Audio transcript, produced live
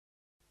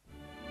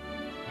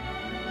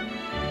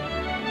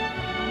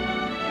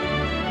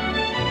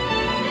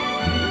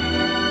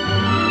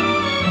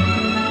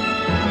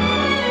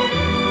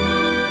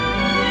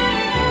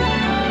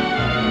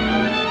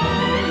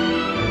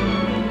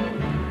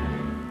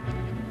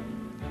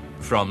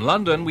From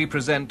London, we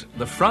present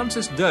the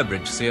Francis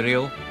Durbridge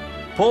serial,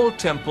 Paul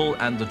Temple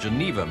and the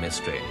Geneva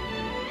Mystery.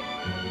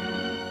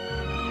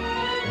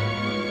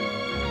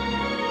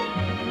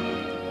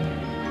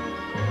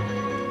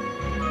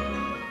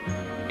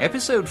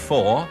 Episode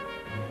 4,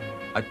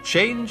 A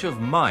Change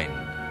of Mind.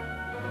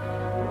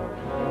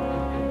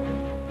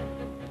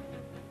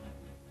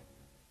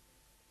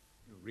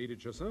 You read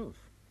it yourself.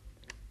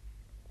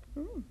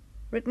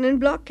 Written in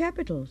block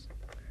capitals.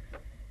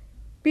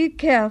 Be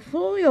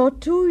careful, you're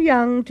too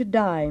young to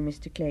die,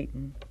 Mr.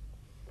 Clayton.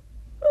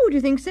 Who do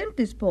you think sent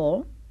this,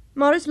 Paul?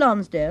 Maurice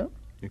Lonsdale?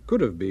 It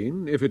could have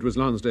been, if it was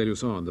Lonsdale you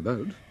saw on the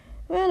boat.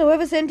 Well,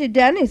 whoever sent it,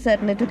 Danny,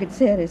 certainly took it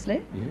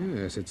seriously.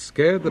 Yes, it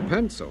scared the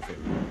pants off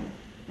him.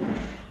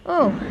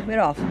 Oh,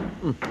 we're off.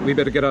 We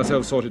better get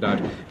ourselves sorted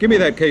out. Give me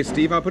that case,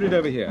 Steve. I'll put it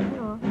over here.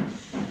 Oh.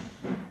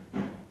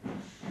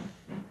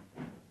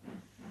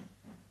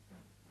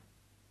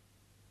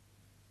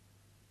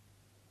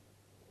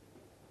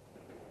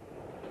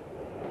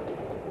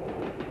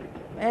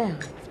 Well,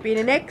 it's been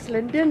an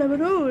excellent dinner, but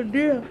oh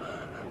dear,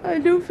 I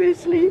do feel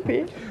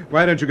sleepy.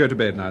 Why don't you go to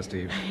bed now,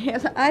 Steve?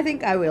 Yes, I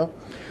think I will.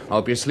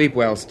 Hope you sleep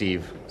well,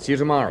 Steve. See you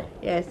tomorrow.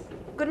 Yes.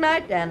 Good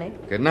night, Danny.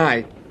 Good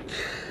night.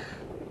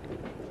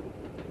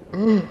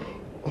 Ooh,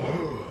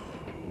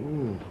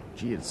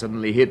 gee, it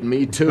suddenly hit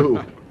me,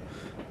 too.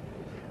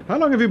 How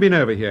long have you been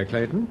over here,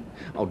 Clayton?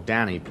 Oh,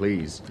 Danny,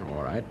 please.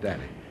 All right,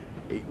 Danny.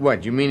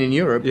 What, you mean in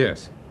Europe?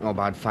 Yes. Oh,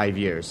 about 5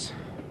 years.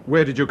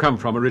 Where did you come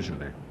from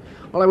originally?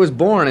 Well, I was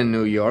born in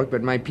New York,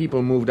 but my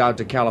people moved out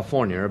to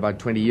California about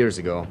 20 years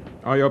ago.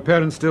 Are your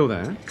parents still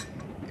there?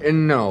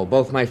 No,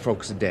 both my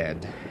folks are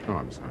dead. Oh,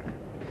 I'm sorry.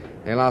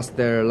 They lost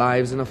their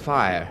lives in a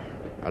fire.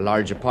 A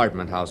large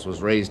apartment house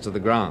was razed to the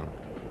ground.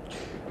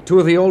 2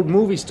 of the old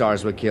movie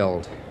stars were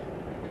killed.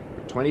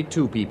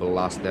 22 people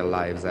lost their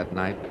lives that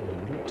night.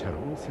 What a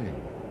terrible thing.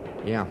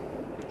 Yeah,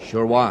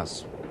 sure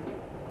was.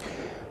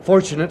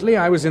 Fortunately,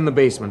 I was in the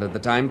basement at the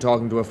time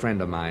talking to a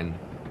friend of mine.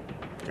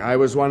 I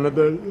was one of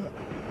the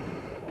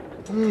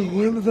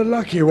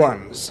lucky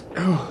ones.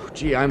 Oh,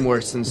 gee, I'm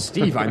worse than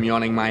Steve. I'm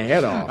yawning my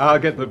head off. I'll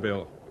get the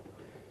bill.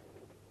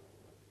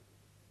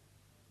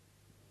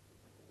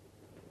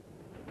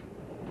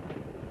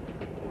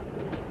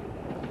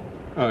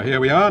 Oh, here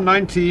we are,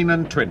 19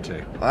 and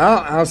 20. Well,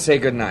 I'll say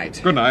good night.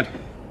 Good night.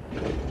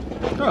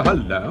 Oh,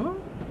 hello.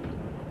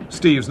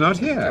 Steve's not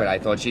here. But I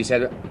thought she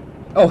said...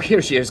 Oh,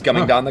 here she is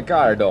coming down the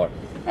corridor.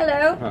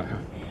 Hello.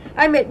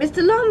 I met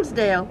Mr.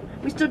 Lonsdale.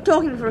 We stood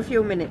talking for a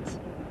few minutes.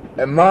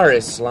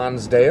 Maurice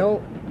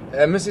Lonsdale,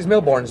 Mrs.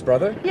 Milbourne's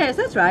brother. Yes,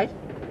 that's right.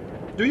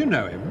 Do you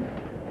know him?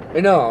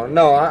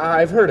 No,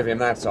 I've heard of him,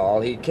 that's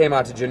all. He came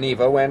out to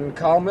Geneva when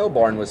Carl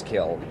Milbourne was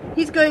killed.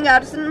 He's going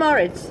out to St.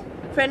 Moritz.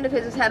 A friend of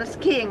his has had a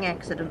skiing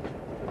accident.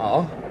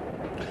 Oh?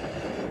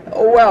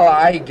 Well,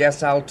 I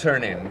guess I'll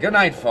turn in. Good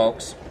night,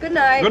 folks. Good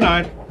night. Good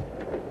night.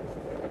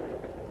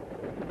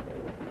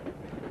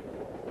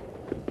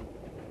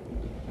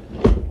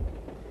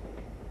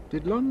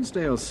 Did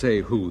Lonsdale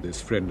say who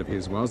this friend of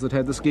his was that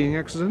had the skiing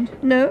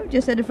accident? No,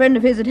 just said a friend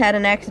of his had had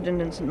an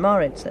accident in St.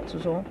 Moritz, that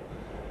was all.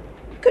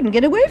 Couldn't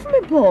get away from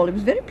him, Paul. It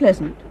was very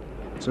pleasant.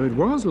 So it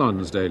was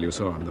Lonsdale you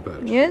saw on the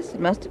boat? Yes, it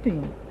must have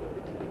been.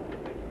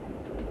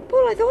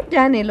 Paul, I thought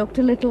Danny looked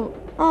a little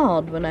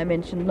odd when I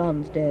mentioned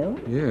Lonsdale.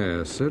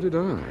 Yes, so did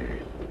I.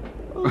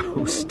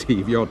 Oh,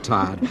 Steve, you're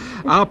tired.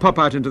 I'll pop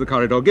out into the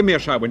corridor. Give me a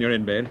shout when you're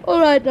in bed.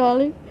 All right,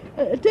 darling.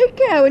 Take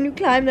care when you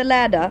climb the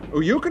ladder. Oh,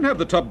 you can have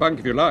the top bunk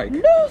if you like.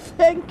 No,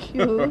 thank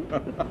you.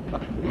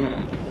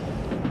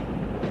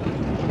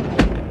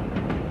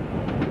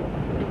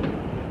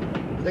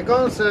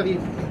 Second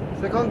service.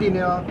 Second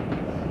dinner.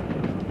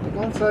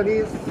 Second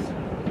service.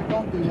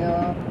 Second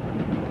dinner.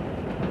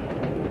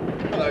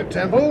 Hello,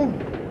 Temple.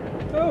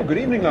 Oh, good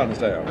evening,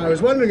 Lonsdale. I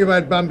was wondering if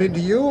I'd bump into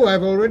you.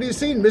 I've already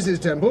seen Mrs.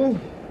 Temple.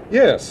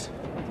 Yes.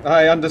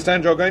 I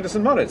understand you're going to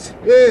St. Moritz.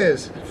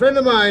 Yes. A friend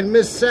of mine,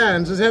 Miss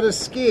Sands, has had a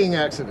skiing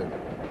accident.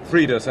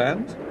 Frida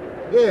Sands?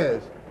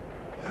 Yes.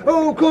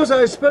 Oh, of course,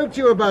 I spoke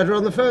to you about her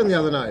on the phone the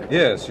other night.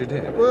 Yes, you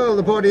did. Well,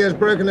 the poor dear's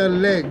broken her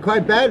leg.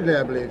 Quite badly,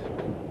 I believe.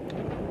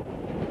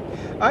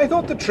 I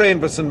thought the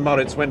train for St.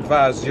 Moritz went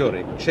via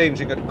Zurich,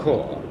 changing at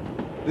Core.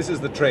 This is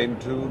the train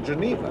to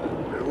Geneva.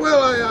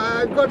 Well,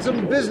 I've got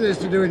some business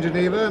to do in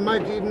Geneva. I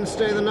might even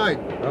stay the night.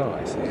 Oh,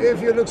 I see.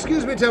 If you'll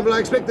excuse me, Temple, I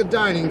expect the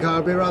dining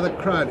car will be rather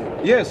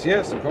crowded. Yes,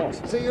 of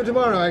course. See you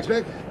tomorrow, I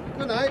expect.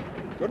 Good night.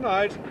 Good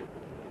night.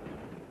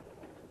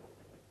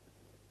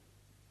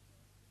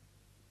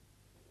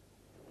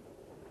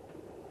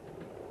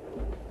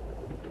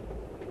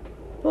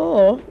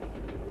 Paul,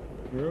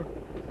 Yeah?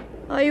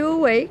 are you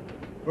awake?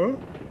 Huh?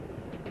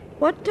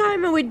 What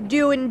time are we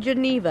due in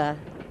Geneva?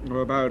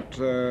 About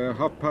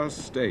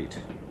 8:30.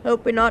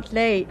 Hope we're not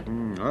late.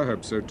 I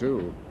hope so,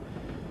 too.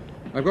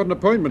 I've got an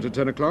appointment at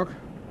 10 o'clock.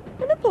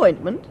 An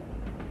appointment?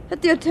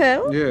 At the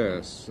hotel?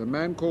 Yes, a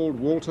man called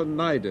Walter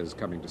Neider's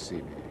coming to see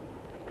me.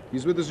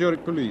 He's with the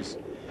Zurich police.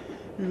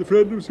 He's a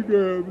friend of Sir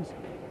Graham's.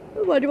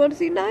 Why do you want to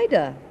see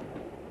Neider?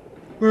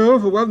 Well,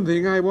 for one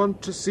thing, I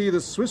want to see the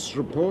Swiss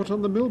report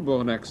on the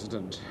Milbourne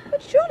accident.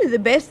 But surely the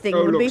best thing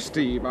would be... Oh, look,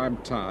 Steve, I'm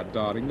tired,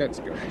 darling. Let's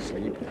go to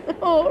sleep.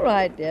 All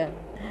right, dear.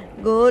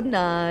 Good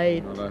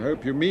night. Well, I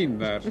hope you mean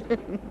that.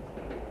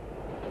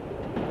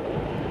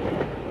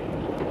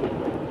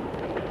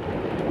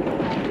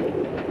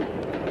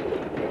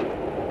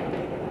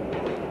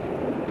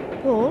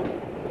 Paul?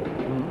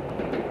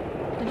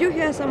 Did you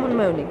hear someone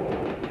moaning?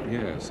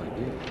 Yes, I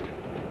did.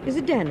 Is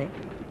it Danny?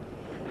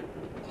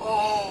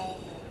 Oh.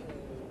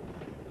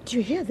 Did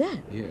you hear that?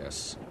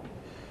 Yes.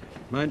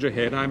 Mind your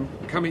head, I'm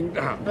coming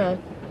down. Right.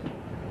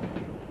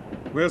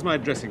 Where's my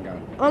dressing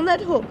gown? On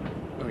that hook.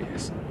 Oh,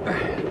 yes.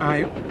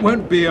 I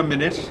won't be a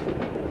minute.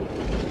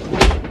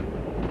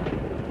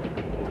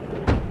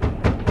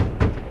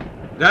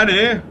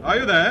 Danny, are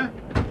you there?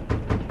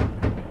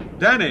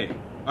 Danny,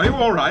 are you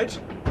all right?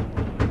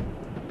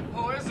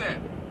 Who is it?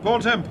 Paul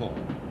Temple.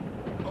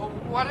 Oh,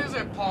 what is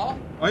it, Paul?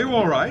 Are you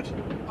all right?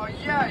 Oh,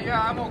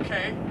 yeah, I'm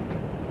okay.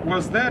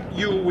 Was that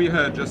you we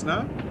heard just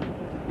now?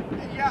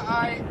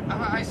 Yeah,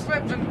 I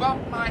slipped and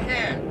bumped my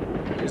head.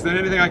 Is there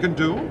anything I can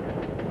do?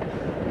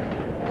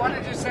 What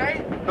did you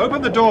say?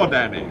 Open the door,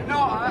 Danny. No,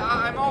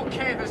 I'm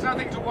okay. There's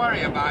nothing to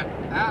worry about.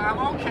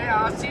 I'm okay.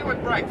 I'll see you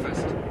at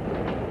breakfast.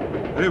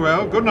 Very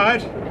well. Good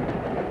night.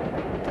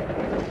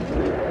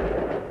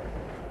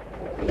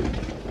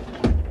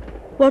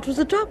 What was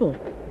the trouble?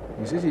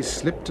 He says he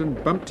slipped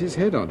and bumped his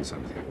head on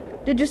something.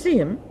 Did you see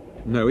him?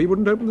 No, he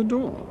wouldn't open the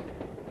door.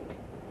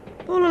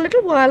 Paul, a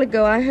little while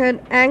ago I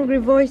heard angry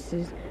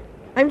voices.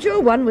 I'm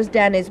sure one was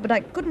Danny's, but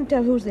I couldn't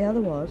tell whose the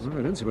other was. Well,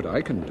 I don't see what I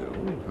can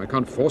do. I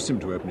can't force him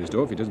to open his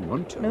door if he doesn't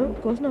want to. No,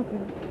 of course not.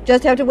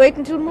 Just have to wait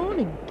until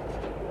morning.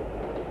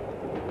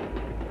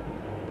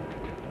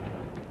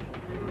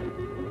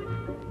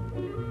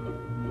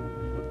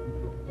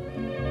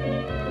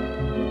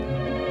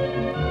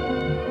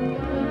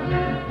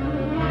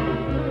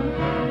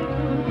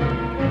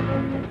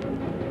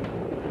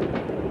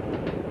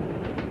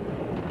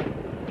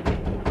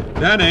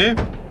 Danny?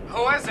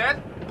 Who is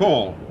it?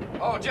 Paul.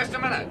 Oh, just a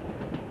minute.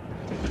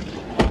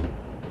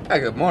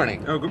 Good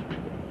morning. Oh, good.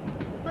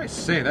 I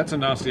say, that's a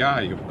nasty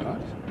eye you've got.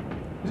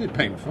 Is it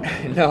painful?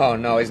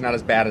 No, it's not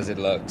as bad as it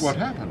looks. What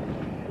happened?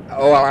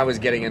 Oh, well, I was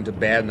getting into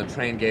bed and the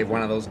train gave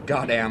one of those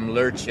goddamn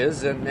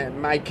lurches and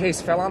my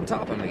case fell on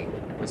top of me.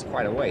 It was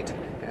quite a weight.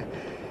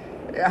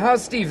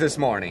 How's Steve this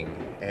morning?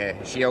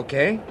 Is she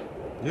okay?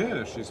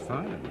 Yeah, she's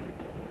fine.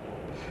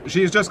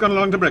 She's just gone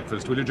along to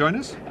breakfast. Will you join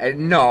us?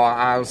 No,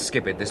 I'll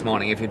skip it this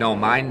morning if you don't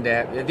mind.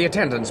 The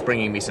attendant's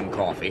bringing me some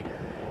coffee.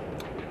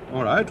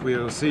 All right,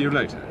 we'll see you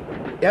later.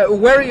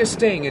 Where are you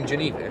staying in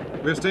Geneva?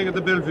 We're staying at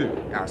the Bellevue.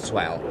 Ah,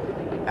 swell.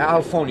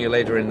 I'll phone you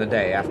later in the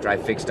day after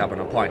I've fixed up an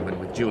appointment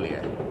with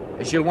Julia.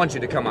 She'll want you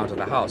to come out to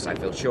the house, I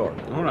feel sure.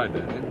 All right,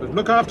 Danny. But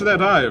look after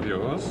that eye of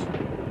yours.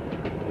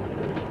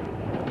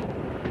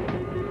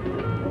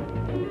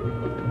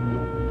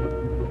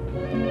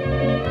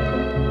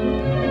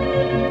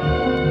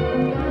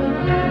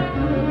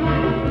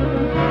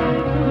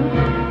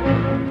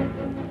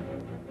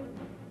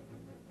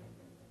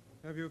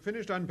 Have you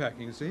finished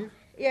unpacking, Steve?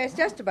 Yes,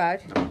 just about.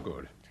 Oh,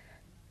 good.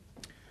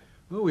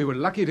 Oh, we were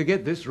lucky to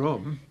get this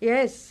room.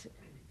 Yes.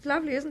 It's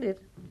lovely, isn't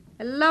it?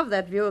 I love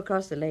that view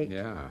across the lake.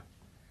 Yeah.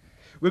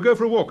 We'll go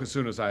for a walk as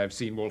soon as I have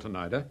seen Walter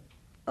Neider.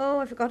 Oh,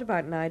 I forgot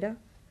about Neider.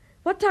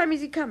 What time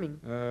is he coming?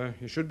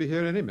 He should be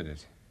here any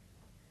minute.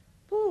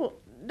 Paul,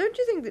 don't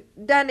you think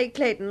that Danny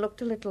Clayton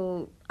looked a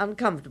little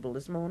uncomfortable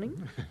this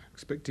morning?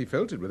 Expect he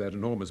felt it with that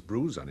enormous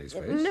bruise on his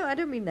face. No, I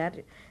don't mean that.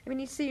 I mean,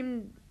 he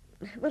seemed,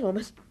 well,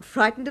 almost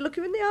frightened to look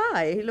you in the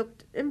eye. He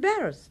looked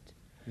embarrassed.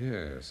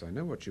 Yes, I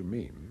know what you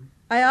mean.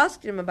 I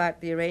asked him about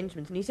the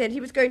arrangements, and he said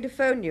he was going to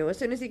phone you as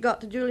soon as he got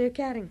to Julia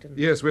Carrington.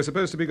 Yes, we're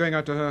supposed to be going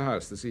out to her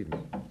house this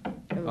evening.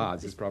 Oh,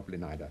 this is probably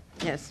Neider.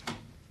 Yes.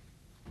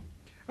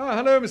 Ah,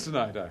 hello, Mr.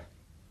 Neider.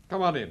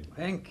 Come on in.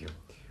 Thank you.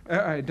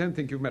 I don't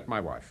think you've met my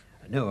wife.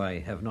 No, I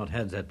have not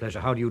had that pleasure.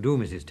 How do you do,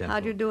 Mrs. Temple? How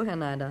do you do, Herr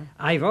Neider?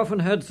 I've often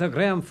heard Sir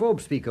Graham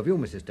Forbes speak of you,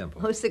 Mrs.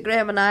 Temple. Oh, Sir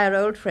Graham and I are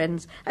old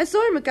friends. I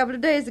saw him a couple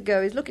of days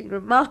ago. He's looking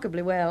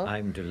remarkably well.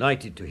 I'm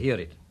delighted to hear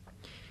it.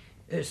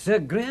 Sir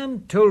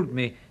Graham told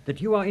me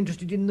that you are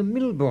interested in the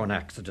Milbourne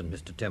accident,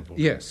 Mr. Temple.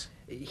 Yes.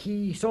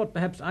 He thought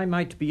perhaps I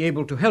might be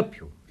able to help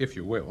you. If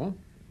you will.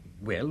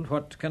 Well,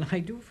 what can I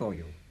do for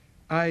you?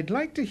 I'd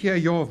like to hear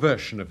your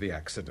version of the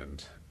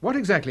accident. What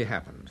exactly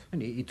happened?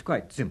 And it's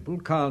quite simple.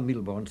 Carl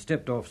Milbourne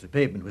stepped off the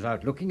pavement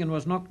without looking and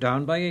was knocked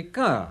down by a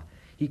car.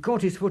 He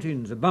caught his foot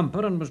in the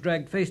bumper and was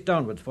dragged face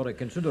downwards for a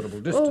considerable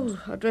distance. Oh,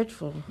 how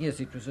dreadful. Yes,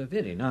 it was a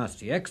very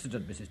nasty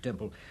accident, Mrs.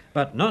 Temple.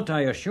 But not,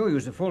 I assure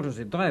you, the fault of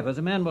the driver.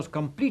 The man was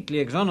completely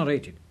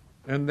exonerated.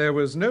 And there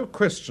was no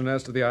question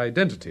as to the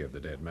identity of the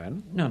dead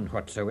man? None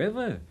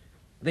whatsoever.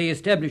 They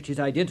established his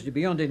identity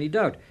beyond any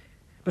doubt.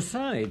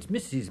 Besides,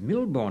 Mrs.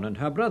 Milbourne and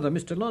her brother,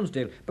 Mr.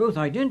 Lonsdale, both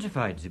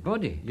identified the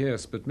body.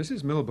 Yes, but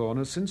Mrs. Milbourne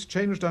has since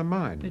changed her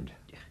mind.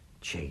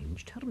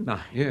 Changed her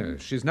mind?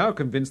 Yes, she's now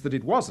convinced that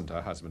it wasn't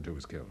her husband who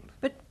was killed.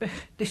 But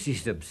this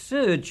is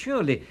absurd,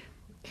 surely.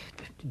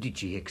 Did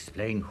she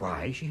explain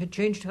why she had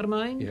changed her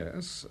mind?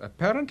 Yes.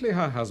 Apparently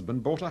her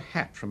husband bought a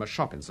hat from a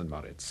shop in St.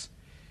 Moritz.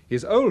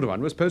 His old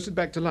one was posted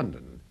back to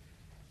London.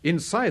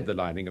 Inside the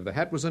lining of the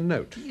hat was a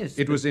note. Yes,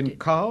 it was but in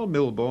Carl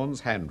Milbourne's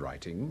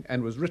handwriting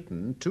and was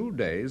written 2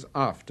 days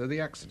after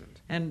the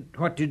accident. And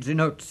what did the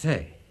note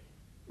say?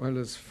 Well,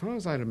 as far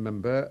as I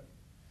remember,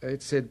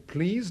 it said,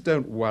 "Please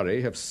don't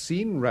worry, have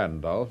seen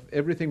Randolph,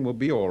 everything will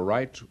be all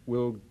right,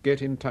 we'll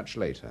get in touch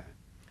later."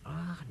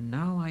 Ah,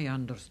 now I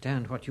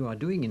understand what you are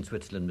doing in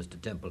Switzerland,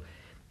 Mr. Temple.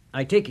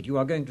 I take it you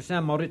are going to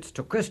St. Moritz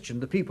to question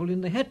the people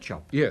in the hat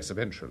shop. Yes,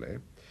 eventually.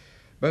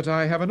 But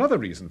I have another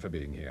reason for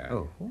being here.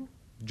 Oh?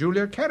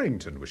 Julia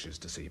Carrington wishes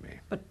to see me.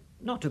 But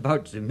not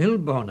about the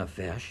Milbourne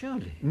affair,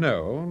 surely.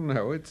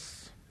 No,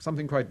 it's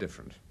something quite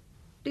different.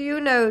 Do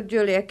you know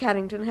Julia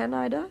Carrington, Herr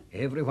Neider?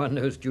 Everyone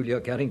knows Julia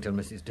Carrington,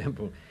 Mrs.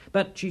 Temple.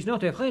 But she's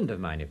not a friend of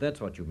mine, if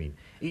that's what you mean.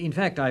 In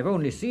fact, I've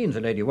only seen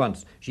the lady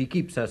once. She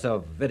keeps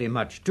herself very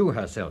much to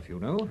herself, you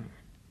know.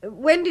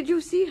 When did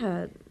you see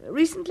her?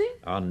 Recently?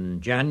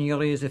 On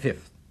January the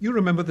 5th. You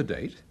remember the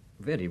date?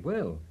 Very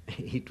well.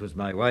 It was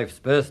my wife's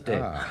birthday.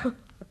 Ah.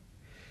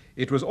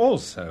 It was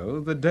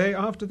also the day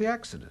after the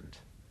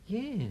accident.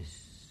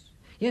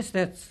 Yes,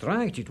 that's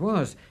right, it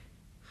was.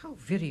 How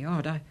very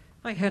odd.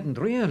 I hadn't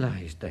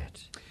realized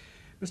that.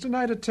 Mr.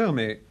 Neider, tell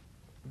me,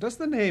 does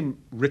the name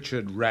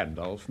Richard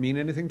Randolph mean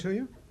anything to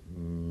you?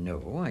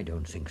 No, I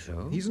don't think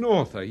so. He's an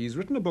author. He's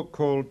written a book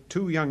called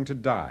Too Young to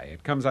Die.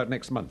 It comes out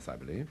next month, I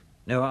believe.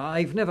 No,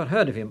 I've never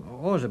heard of him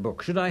or the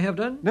book. Should I have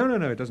done? No,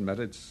 it doesn't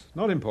matter. It's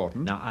not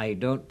important. Now, I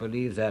don't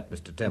believe that,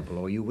 Mr. Temple,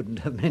 or you wouldn't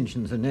have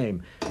mentioned the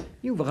name.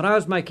 You've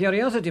aroused my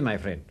curiosity, my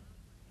friend.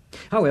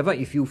 However,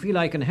 if you feel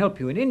I can help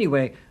you in any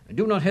way,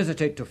 do not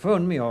hesitate to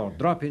phone me or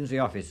drop in the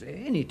office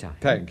any time.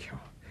 Thank you.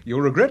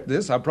 You'll regret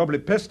this. I'll probably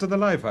pester the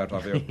life out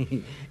of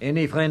you.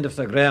 Any friend of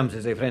Sir Graham's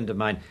is a friend of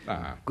mine.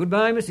 Ah.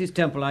 Goodbye, Mrs.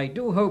 Temple. I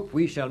do hope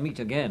we shall meet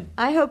again.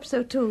 I hope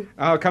so, too.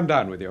 I'll come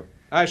down with you.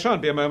 I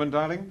shan't be a moment,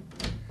 darling.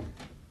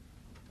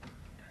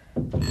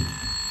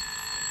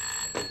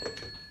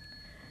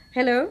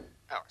 Hello?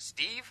 Oh,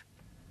 Steve?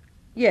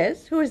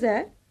 Yes, who is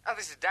that? Oh,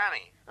 this is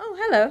Danny. Oh,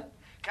 hello.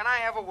 Can I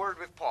have a word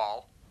with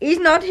Paul? He's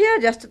not here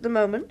just at the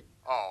moment.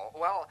 Oh,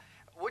 well,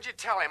 would you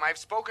tell him I've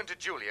spoken to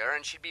Julia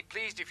and she'd be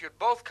pleased if you'd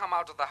both come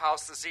out to the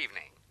house this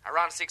evening,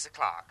 around 6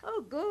 o'clock.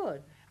 Oh,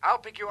 good. I'll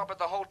pick you up at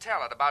the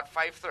hotel at about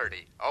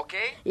 5:30,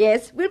 okay?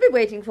 Yes, we'll be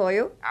waiting for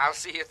you. I'll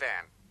see you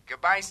then.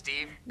 Goodbye,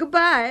 Steve.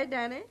 Goodbye,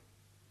 Danny.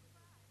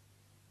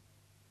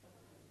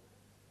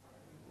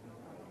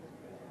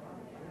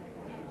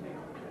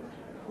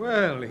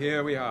 Well,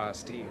 here we are,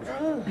 Steve.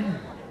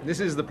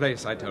 This is the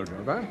place I told you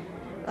about.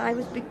 I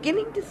was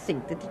beginning to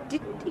think that it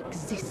didn't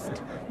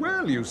exist.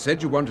 Well, you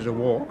said you wanted to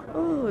walk.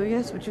 Oh,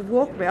 yes, but you've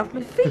walked me off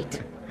my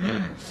feet.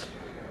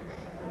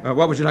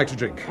 What would you like to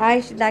drink?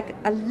 I should like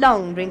a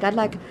long drink. I'd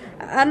like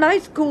a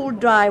nice, cool,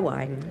 dry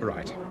wine.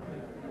 Right.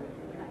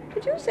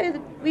 Did you say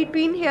that we'd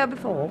been here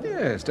before?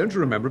 Yes, don't you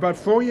remember? About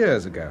 4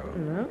 years ago.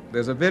 No.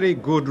 There's a very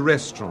good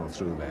restaurant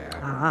through there.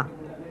 Ah,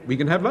 We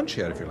can have lunch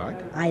here if you like.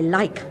 I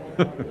like.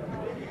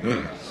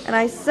 And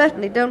I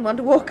certainly don't want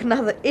to walk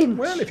another inch.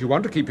 Well, if you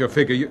want to keep your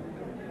figure, you...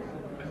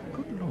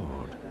 Good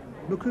Lord.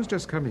 Look who's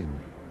just come in.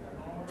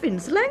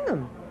 Vince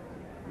Langham.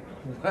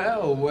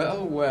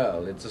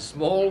 Well, it's a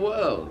small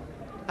world.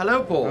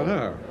 Hello, Paul.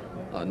 Hello.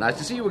 Oh, nice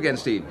to see you again,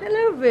 Steve.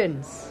 Hello,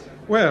 Vince.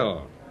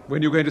 Well,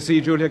 when are you going to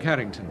see Julia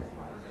Carrington?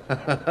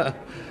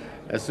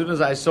 As soon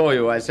as I saw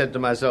you, I said to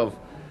myself,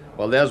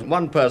 well, there's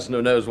one person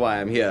who knows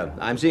why I'm here.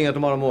 I'm seeing her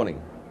tomorrow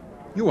morning.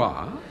 You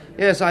are?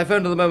 Yes, I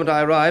phoned her the moment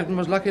I arrived and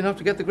was lucky enough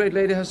to get the great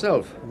lady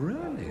herself.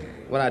 Really?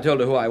 When I told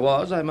her who I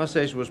was, I must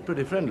say she was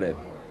pretty friendly.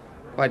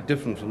 Quite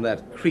different from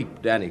that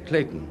creep, Danny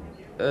Clayton.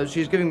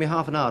 She's giving me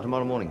half an hour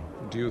tomorrow morning.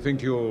 Do you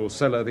think you'll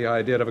sell her the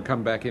idea of a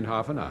comeback in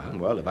half an hour?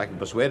 Well, if I can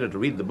persuade her to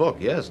read the book,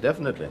 yes,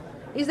 definitely.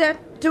 Is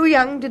that Too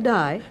Young to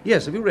Die?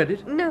 Yes, have you read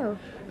it? No.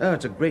 Oh,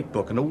 it's a great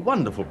book and a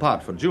wonderful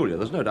part for Julia.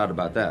 There's no doubt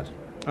about that.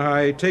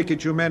 I take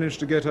it you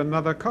managed to get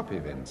another copy,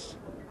 Vince.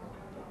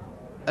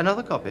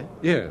 Another copy?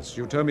 Yes,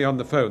 you told me on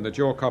the phone that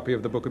your copy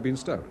of the book had been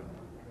stolen.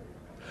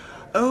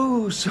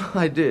 Oh, so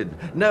I did.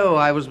 No,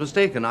 I was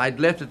mistaken. I'd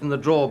left it in the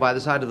drawer by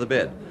the side of the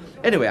bed.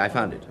 Anyway, I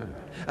found it.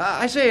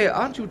 I say,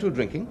 aren't you two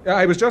drinking?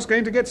 I was just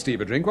going to get Steve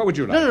a drink. What would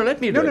you like? No,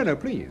 let me do it. No,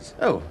 please.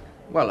 Oh,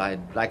 well,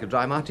 I'd like a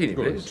dry martini,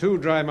 Good. please. 2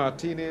 dry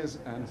martinis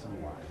and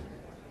some wine.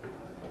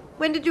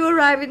 When did you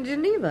arrive in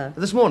Geneva?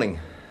 This morning.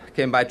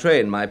 Came by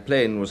train. My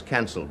plane was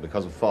cancelled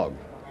because of fog.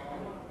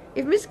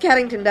 If Miss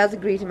Carrington does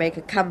agree to make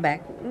a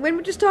comeback, when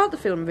would you start the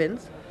film,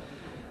 Vince?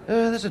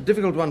 That's a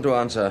difficult one to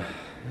answer.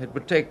 It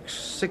would take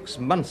 6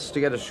 months to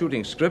get a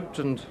shooting script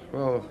and,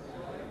 well,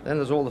 then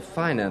there's all the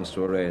finance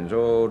to arrange.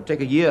 Oh,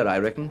 take a year, I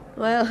reckon.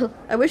 Well,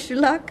 I wish you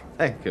luck.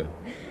 Thank you.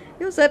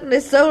 You're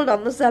certainly sold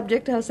on the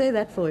subject, I'll say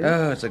that for you.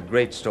 Oh, it's a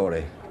great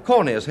story.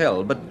 Corny as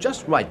hell, but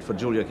just right for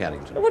Julia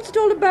Carrington. What's it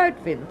all about,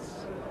 Vince?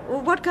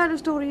 Well, what kind of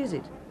story is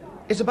it?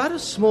 It's about a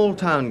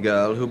small-town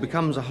girl who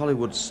becomes a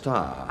Hollywood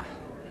star.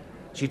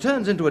 She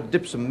turns into a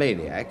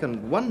dipsomaniac,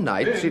 and one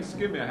night Vince,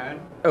 give me a hand.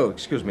 Oh,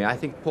 excuse me. I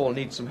think Paul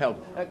needs some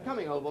help.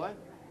 Coming, old boy.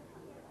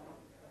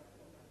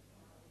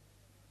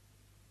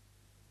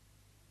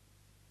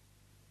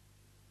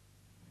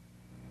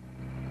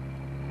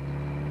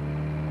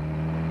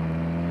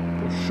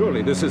 Well,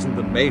 surely this isn't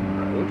the main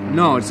road.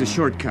 No, it's a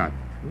shortcut.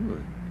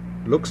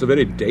 Looks a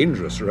very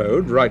dangerous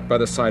road, right by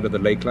the side of the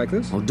lake like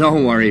this. Oh,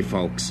 don't worry,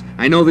 folks.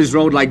 I know this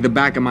road like the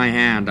back of my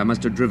hand. I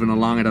must have driven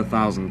along it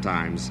 1,000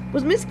 times.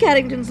 Was Miss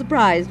Carrington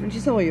surprised when she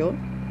saw you?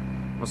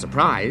 Well,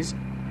 surprise?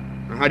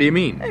 How do you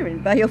mean? I mean,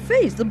 by your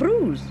face, the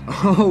bruise.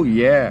 Oh,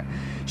 yeah.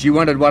 She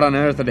wondered what on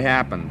earth had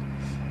happened.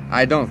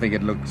 I don't think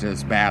it looked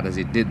as bad as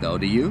it did, though,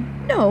 do you?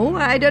 No,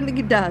 I don't think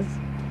it does.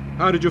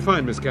 How did you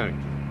find Miss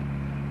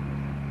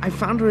Carrington? I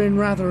found her in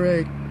rather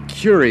a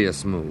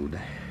curious mood.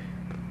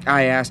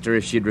 I asked her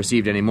if she'd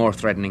received any more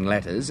threatening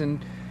letters,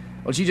 and,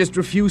 well, she just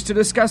refused to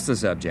discuss the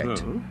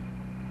subject. Oh.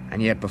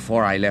 And yet,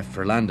 before I left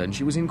for London,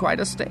 she was in quite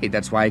a state.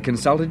 That's why I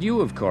consulted you,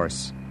 of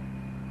course.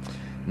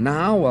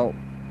 Now, well,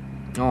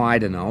 I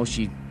don't know.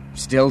 She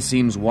still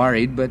seems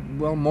worried, but,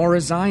 well, more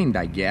resigned,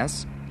 I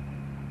guess.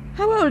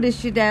 How old is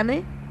she,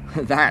 Danny?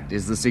 That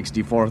is the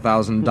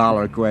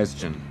 $64,000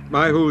 question.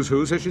 My who's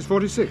who says she's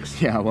 46.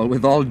 Yeah, well,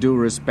 with all due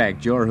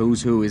respect, your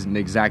who's who isn't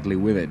exactly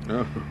with it.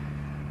 Oh.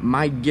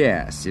 My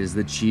guess is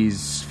that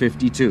she's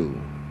 52,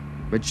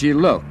 but she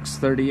looks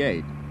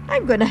 38.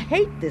 I'm going to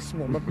hate this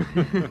woman.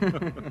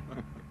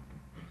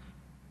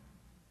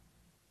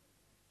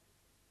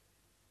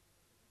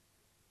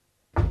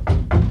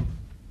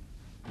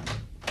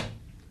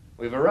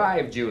 We've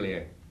arrived,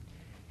 Julia.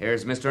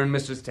 Here's Mr. and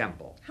Mrs.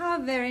 Temple.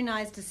 How very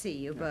nice to see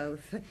you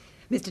both.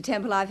 Mr.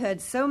 Temple, I've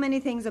heard so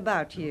many things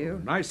about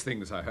you. Nice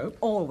things, I hope.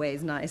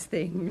 Always nice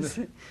things.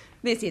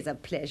 This is a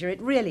pleasure, it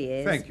really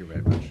is. Thank you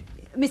very much.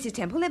 Mrs.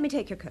 Temple, let me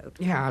take your coat.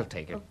 Yeah, I'll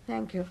take it. Oh,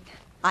 thank you.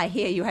 I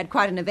hear you had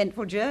quite an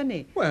eventful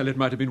journey. Well, it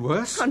might have been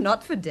worse. Oh,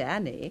 not for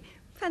Danny.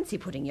 Fancy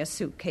putting your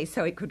suitcase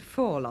so it could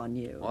fall on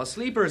you. Well,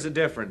 sleepers are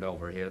different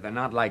over here. They're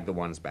not like the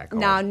ones back home.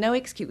 Now, no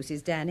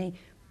excuses, Danny.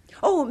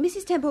 Oh,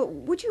 Mrs. Temple,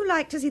 would you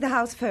like to see the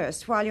house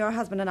first while your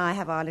husband and I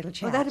have our little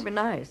chat? Oh, that'd be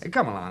nice.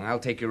 Come along. I'll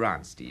take you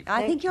round, Steve.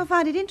 I think you'll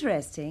find it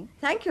interesting.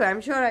 Thank you,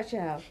 I'm sure I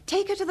shall.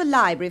 Take her to the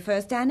library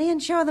first, Danny,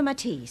 and show her the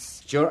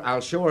Matisse. Sure,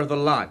 I'll show her the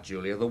lot,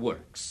 Julia, the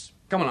works.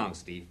 Come along,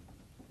 Steve.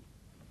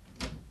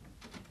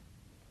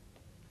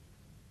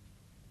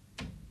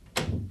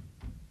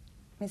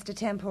 Mr.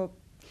 Temple,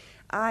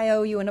 I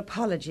owe you an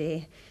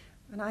apology,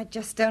 and I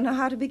just don't know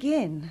how to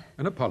begin.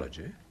 An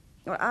apology?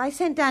 Well, I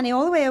sent Danny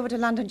all the way over to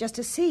London just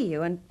to see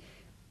you, and,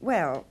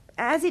 well,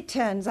 as it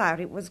turns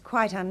out, it was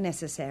quite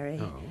unnecessary.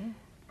 Oh.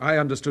 I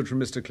understood from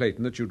Mr.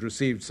 Clayton that you'd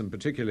received some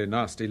particularly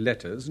nasty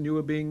letters and you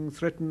were being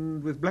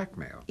threatened with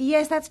blackmail.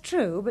 Yes, that's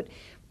true, but,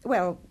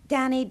 well,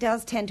 Danny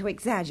does tend to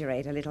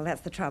exaggerate a little,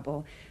 that's the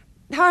trouble.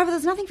 However,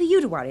 there's nothing for you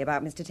to worry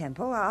about, Mr.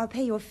 Temple. I'll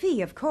pay you a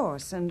fee, of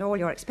course, and all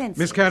your expenses.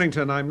 Miss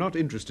Carrington, I'm not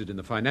interested in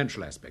the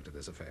financial aspect of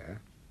this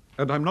affair,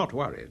 and I'm not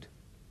worried.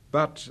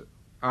 But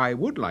I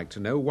would like to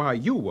know why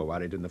you were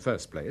worried in the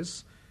first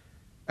place,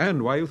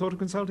 and why you thought of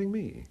consulting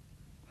me.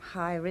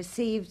 I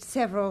received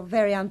several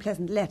very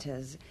unpleasant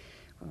letters.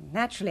 Well,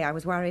 naturally, I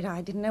was worried.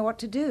 I didn't know what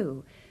to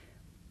do.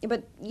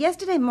 But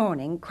yesterday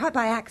morning, quite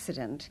by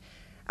accident,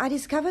 I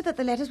discovered that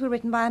the letters were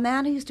written by a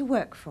man who used to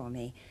work for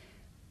me.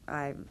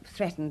 I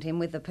threatened him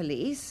with the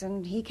police,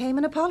 and he came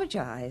and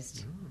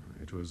apologized.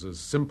 Oh, it was as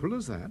simple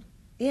as that?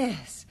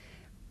 Yes.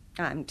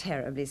 I'm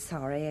terribly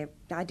sorry.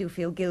 I do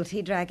feel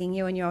guilty dragging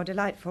you and your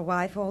delightful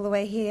wife all the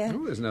way here.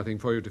 Oh, there's nothing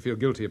for you to feel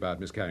guilty about,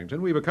 Miss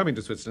Carrington. We were coming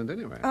to Switzerland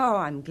anyway. Oh,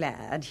 I'm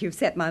glad. You've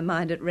set my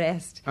mind at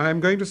rest.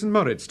 I'm going to St.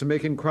 Moritz to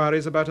make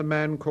inquiries about a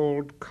man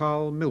called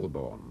Carl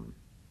Milbourne.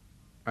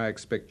 I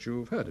expect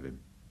you've heard of him.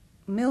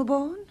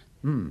 Milbourne?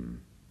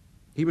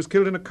 He was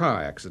killed in a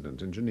car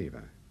accident in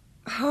Geneva.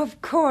 Oh,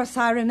 of course,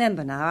 I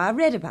remember now. I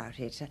read about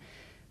it.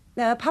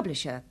 A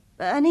publisher,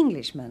 an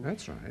Englishman.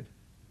 That's right.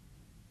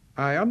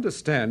 I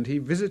understand he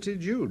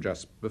visited you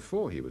just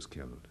before he was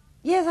killed.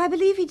 Yes, I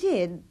believe he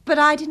did, but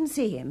I didn't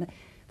see him.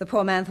 The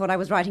poor man thought I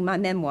was writing my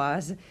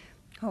memoirs.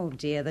 Oh,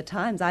 dear, the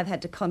times I've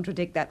had to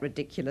contradict that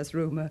ridiculous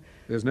rumour.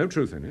 There's no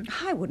truth in it.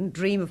 I wouldn't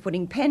dream of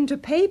putting pen to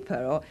paper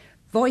or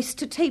voice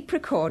to tape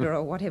recorder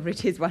or whatever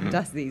it is one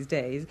does these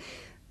days.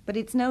 But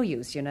it's no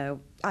use, you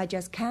know. I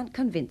just can't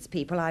convince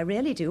people I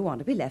really do want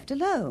to be left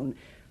alone.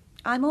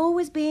 I'm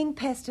always being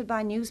pestered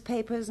by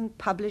newspapers and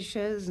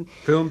publishers and...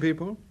 Film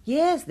people?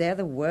 Yes, they're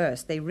the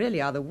worst. They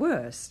really are the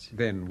worst.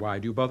 Then why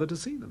do you bother to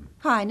see them?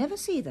 I never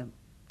see them.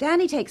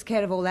 Danny takes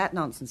care of all that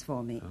nonsense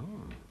for me.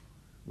 Oh.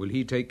 Will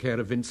he take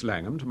care of Vince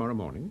Langham tomorrow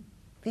morning?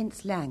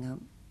 Vince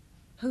Langham?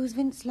 Who's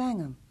Vince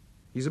Langham?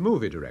 He's a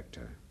movie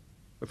director.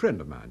 A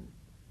friend of mine.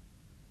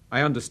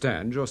 I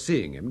understand you're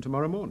seeing him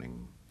tomorrow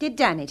morning. Did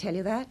Danny tell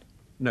you that?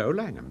 No,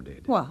 Langham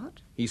did.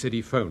 What? He said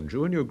he phoned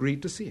you and you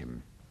agreed to see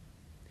him.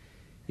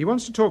 He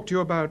wants to talk to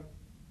you about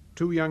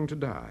Too Young to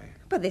Die.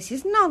 But this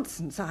is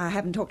nonsense. I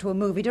haven't talked to a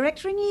movie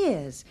director in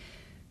years.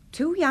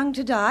 Too Young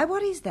to Die?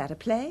 What is that, a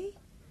play?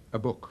 A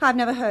book. I've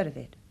never heard of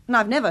it. And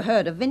I've never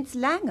heard of Vince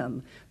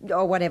Langham,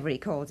 or whatever he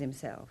calls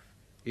himself.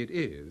 It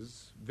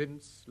is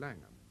Vince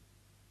Langham.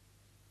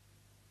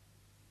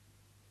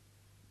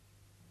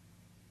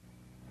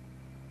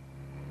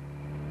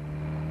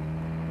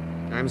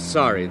 I'm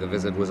sorry the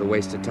visit was a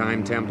waste of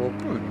time, Temple.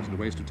 Oh, it wasn't a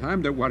waste of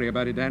time. Don't worry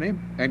about it, Danny.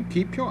 And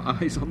keep your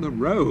eyes on the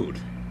road.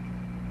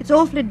 It's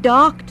awfully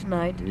dark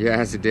tonight.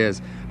 Yes, it is.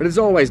 But it's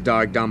always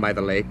dark down by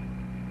the lake.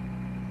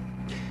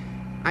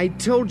 I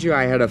told you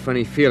I had a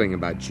funny feeling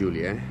about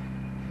Julia.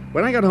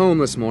 When I got home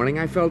this morning,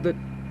 I felt that,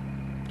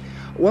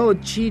 well,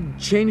 she'd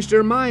changed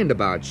her mind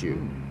about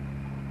you.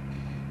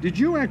 Did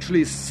you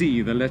actually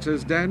see the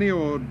letters, Danny,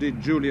 or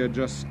did Julia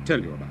just tell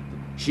you about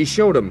them? She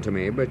showed them to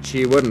me, but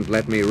she wouldn't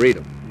let me read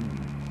them.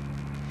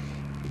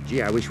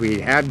 Gee, I wish we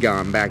had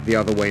gone back the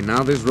other way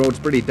now. This road's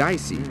pretty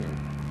dicey.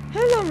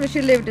 How long has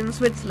she lived in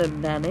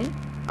Switzerland, Danny?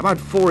 About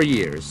 4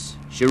 years.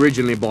 She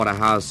originally bought a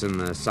house in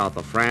the south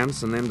of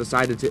France and then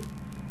decided to...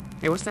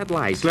 Hey, what's that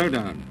light? Slow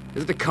down.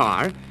 Is it a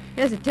car?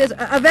 Yes, it is.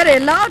 A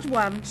very large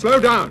one. Slow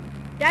down.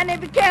 Danny,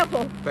 be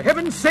careful. For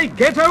heaven's sake,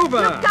 get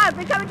over! Look out,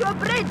 we're coming to a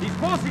bridge. He's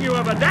forcing you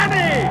over,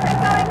 Danny! We're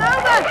going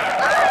over.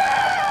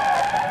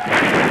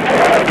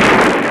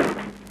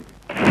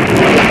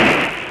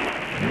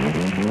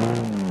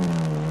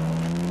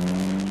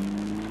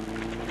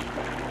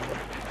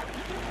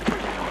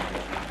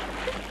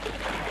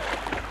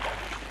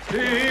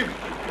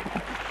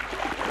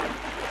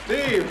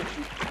 Steve,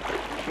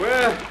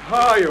 where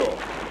are you?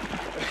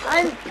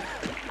 I'm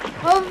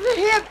over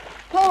here,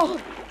 Paul.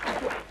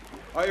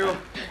 Are you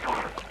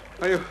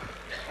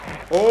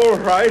all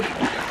right?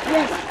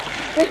 Yes.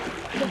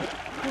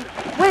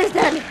 Where's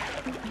Danny?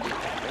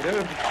 I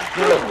don't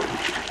know.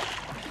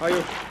 Are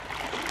you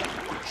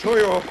sure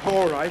you're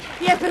all right?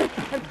 Yes, but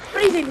I'm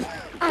freezing.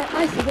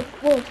 I see the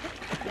wall.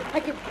 I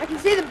can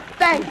see the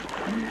bank.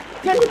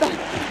 It's only about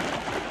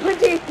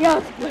 20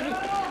 yards away.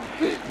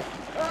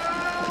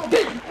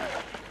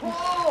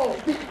 Paul!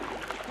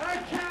 I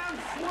can't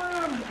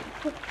swim!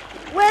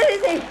 Where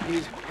is he?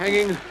 He's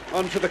hanging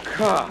onto the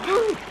car.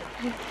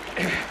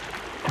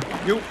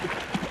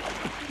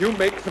 You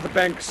make for the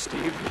bank,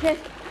 Steve. Yes.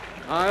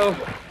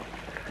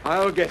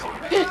 I'll get him.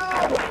 I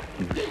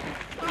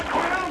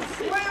can't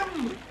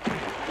swim!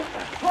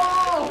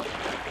 Paul!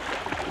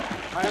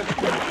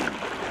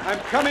 I'm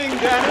coming,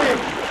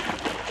 Danny.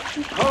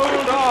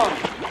 Hold on.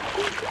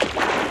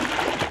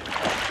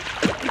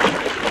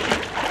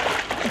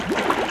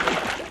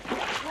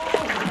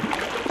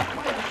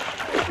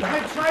 I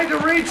tried to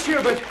reach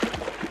you, but...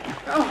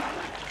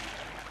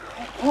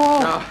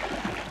 Oh.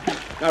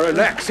 Now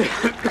relax.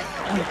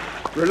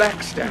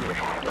 Relax, Danny.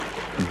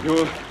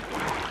 You'll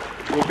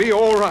be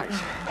all right.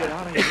 Get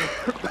out of here.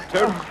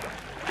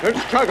 Don't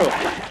struggle.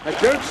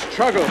 Don't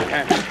struggle,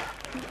 Danny.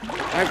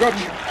 I've got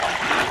you.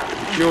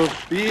 You'll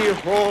be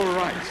all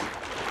right.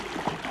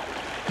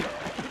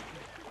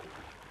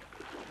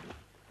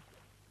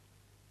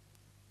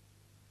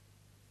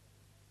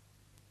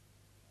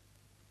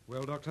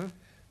 Well, Doctor?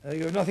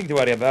 You have nothing to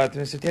worry about,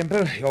 Mr.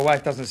 Temple. Your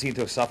wife doesn't seem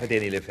to have suffered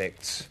any ill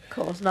effects. Of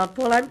course not,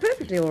 Paul. I'm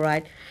perfectly all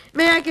right.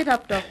 May I get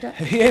up, Doctor?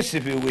 Yes,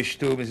 if you wish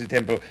to, Mrs.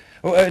 Temple.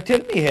 Oh, tell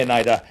me here,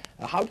 Neider,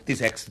 how did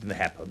this accident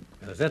happen?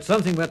 That's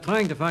something we're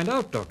trying to find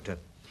out, Doctor.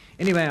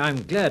 Anyway,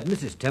 I'm glad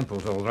Mrs.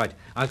 Temple's all right.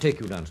 I'll take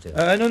you downstairs.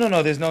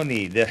 No, there's no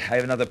need. I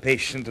have another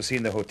patient to see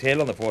in the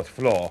hotel on the 4th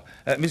floor.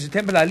 Mrs.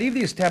 Temple, I'll leave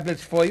these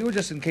tablets for you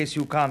just in case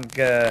you can't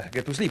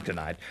get to sleep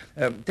tonight.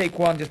 Take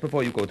one just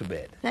before you go to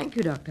bed. Thank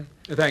you, Doctor.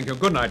 Thank you.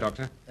 Good night,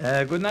 Doctor.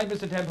 Good night,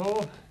 Mr.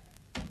 Temple.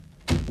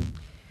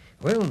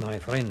 Well, my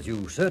friends,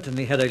 you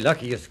certainly had a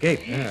lucky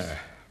escape. Yeah.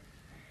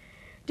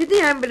 Did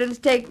the ambulance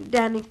take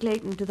Danny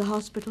Clayton to the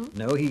hospital?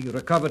 No, he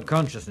recovered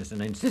consciousness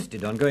and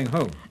insisted on going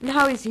home. And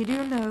how is he, do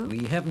you know?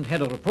 We haven't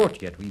had a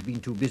report yet. We've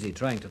been too busy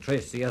trying to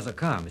trace the other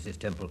car, Mrs.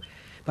 Temple.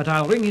 But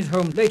I'll ring his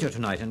home later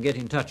tonight and get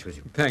in touch with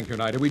you. Thank you,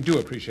 Neider. We do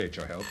appreciate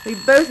your help. We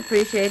both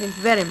appreciate him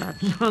very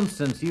much.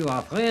 Nonsense. You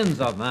are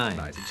friends of mine.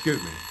 Right,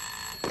 excuse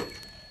me.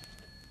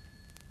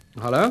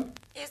 Hello?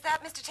 Is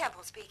that Mr.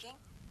 Temple speaking?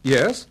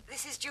 Yes?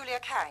 This is Julia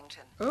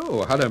Carrington.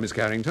 Oh, hello, Miss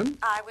Carrington.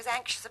 I was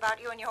anxious about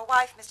you and your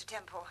wife, Mr.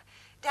 Temple.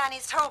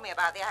 Danny's told me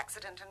about the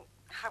accident, and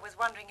I was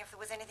wondering if there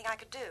was anything I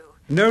could do.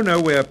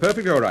 No, we're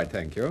perfectly all right,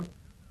 thank you.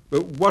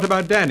 But what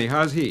about Danny?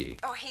 How's he?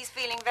 Oh, he's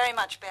feeling very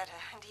much better,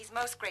 and he's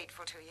most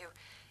grateful to you.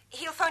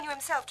 He'll phone you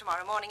himself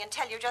tomorrow morning and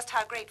tell you just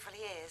how grateful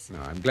he is.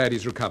 No, I'm glad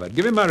he's recovered.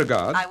 Give him my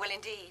regards. I will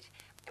indeed.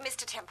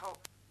 Mr. Temple,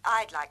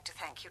 I'd like to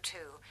thank you,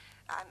 too.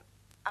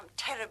 I'm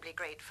terribly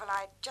grateful.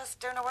 I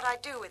just don't know what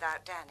I'd do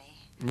without Danny.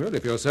 Well,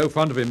 if you're so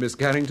fond of him, Miss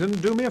Carrington,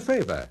 do me a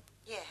favor.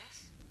 Yes?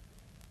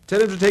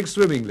 Tell him to take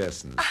swimming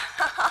lessons.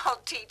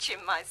 I'll teach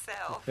him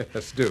myself.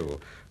 Yes, do.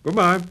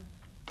 Goodbye.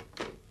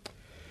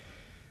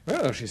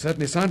 Well, she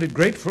certainly sounded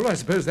grateful. I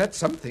suppose that's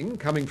something,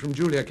 coming from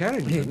Julia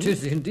Carrington. It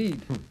is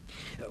indeed.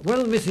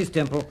 Well, Mrs.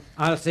 Temple,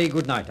 I'll say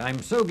good night.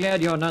 I'm so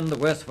glad you're none the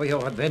worse for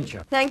your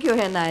adventure. Thank you,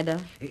 Herr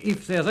Neider.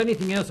 If there's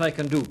anything else I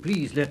can do,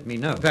 please let me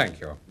know. Thank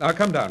you. I'll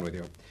come down with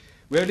you.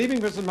 We're leaving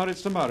for St.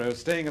 Moritz tomorrow,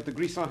 staying at the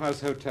Grisson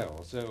House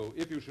Hotel, so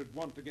if you should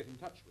want to get in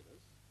touch with us...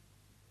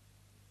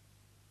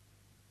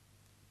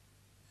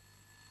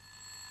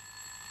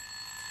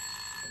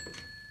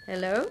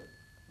 Hello?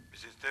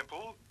 Mrs.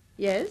 Temple?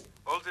 Yes?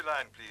 Hold the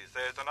line, please.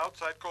 There's an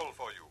outside call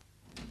for you.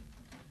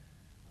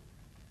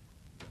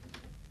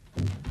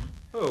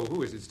 Oh,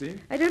 who is it,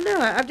 Steve? I don't know.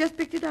 I've just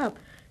picked it up.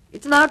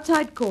 It's an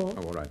outside call.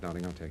 Oh, all right,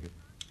 darling, I'll take it.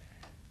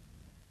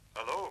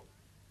 Hello?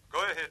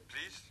 Go ahead,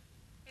 please.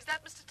 Is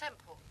that Mr.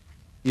 Temple?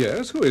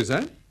 Yes, who is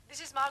that? This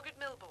is Margaret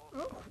Milbourne.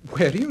 Oh,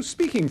 where are you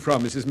speaking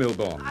from, Mrs.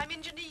 Milbourne? I'm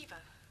in Geneva.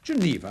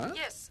 Geneva?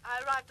 Yes,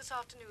 I arrived this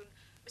afternoon.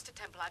 Mr.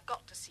 Temple, I've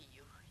got to see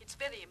you. It's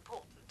very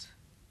important.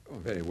 Oh,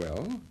 very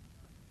well.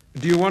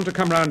 Do you want to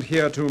come round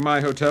here to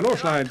my hotel, or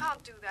shall I... I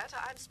can't do that.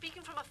 I'm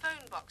speaking from a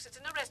phone box. It's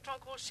in a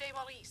restaurant called Chez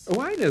Maurice. Oh,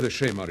 I know the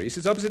Chez Maurice.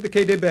 It's opposite the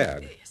Quai des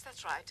Bergues. Yes,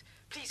 that's right.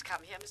 Please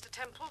come here, Mr.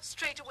 Temple,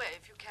 straight away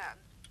if you can.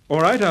 All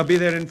right, I'll be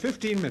there in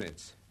 15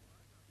 minutes.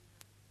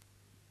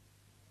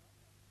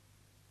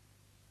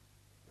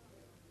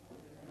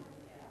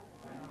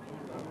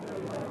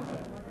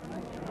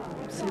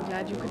 I'm so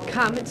glad you could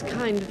come. It's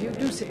kind of you.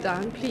 Do sit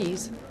down,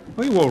 please.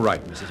 Are you all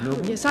right, Mrs.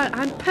 Milbourne? Yes,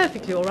 I'm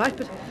perfectly all right,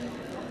 but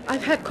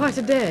I've had quite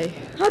a day.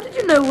 How did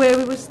you know where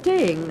we were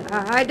staying?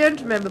 I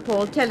don't remember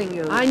Paul telling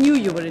you. I knew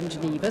you were in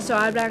Geneva, so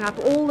I rang up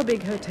all the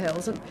big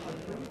hotels and...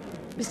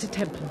 Mr.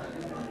 Temple,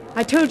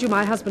 I told you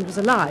my husband was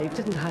alive,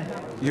 didn't I?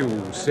 You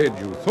said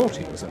you thought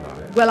he was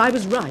alive. Well, I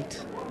was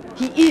right.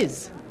 He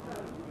is.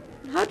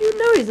 How do you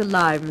know he's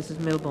alive, Mrs.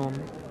 Milbourne?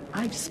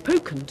 I've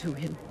spoken to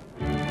him.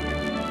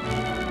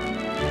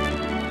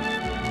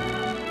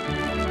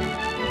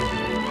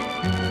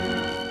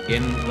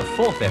 In the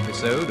fourth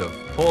episode of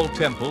Paul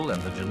Temple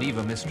and the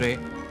Geneva Mystery,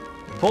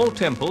 Paul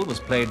Temple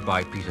was played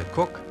by Peter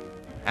Cook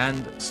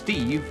and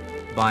Steve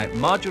by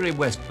Marjorie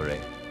Westbury.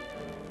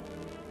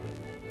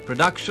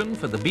 Production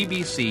for the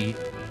BBC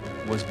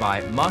was by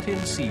Martin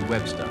C.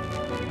 Webster.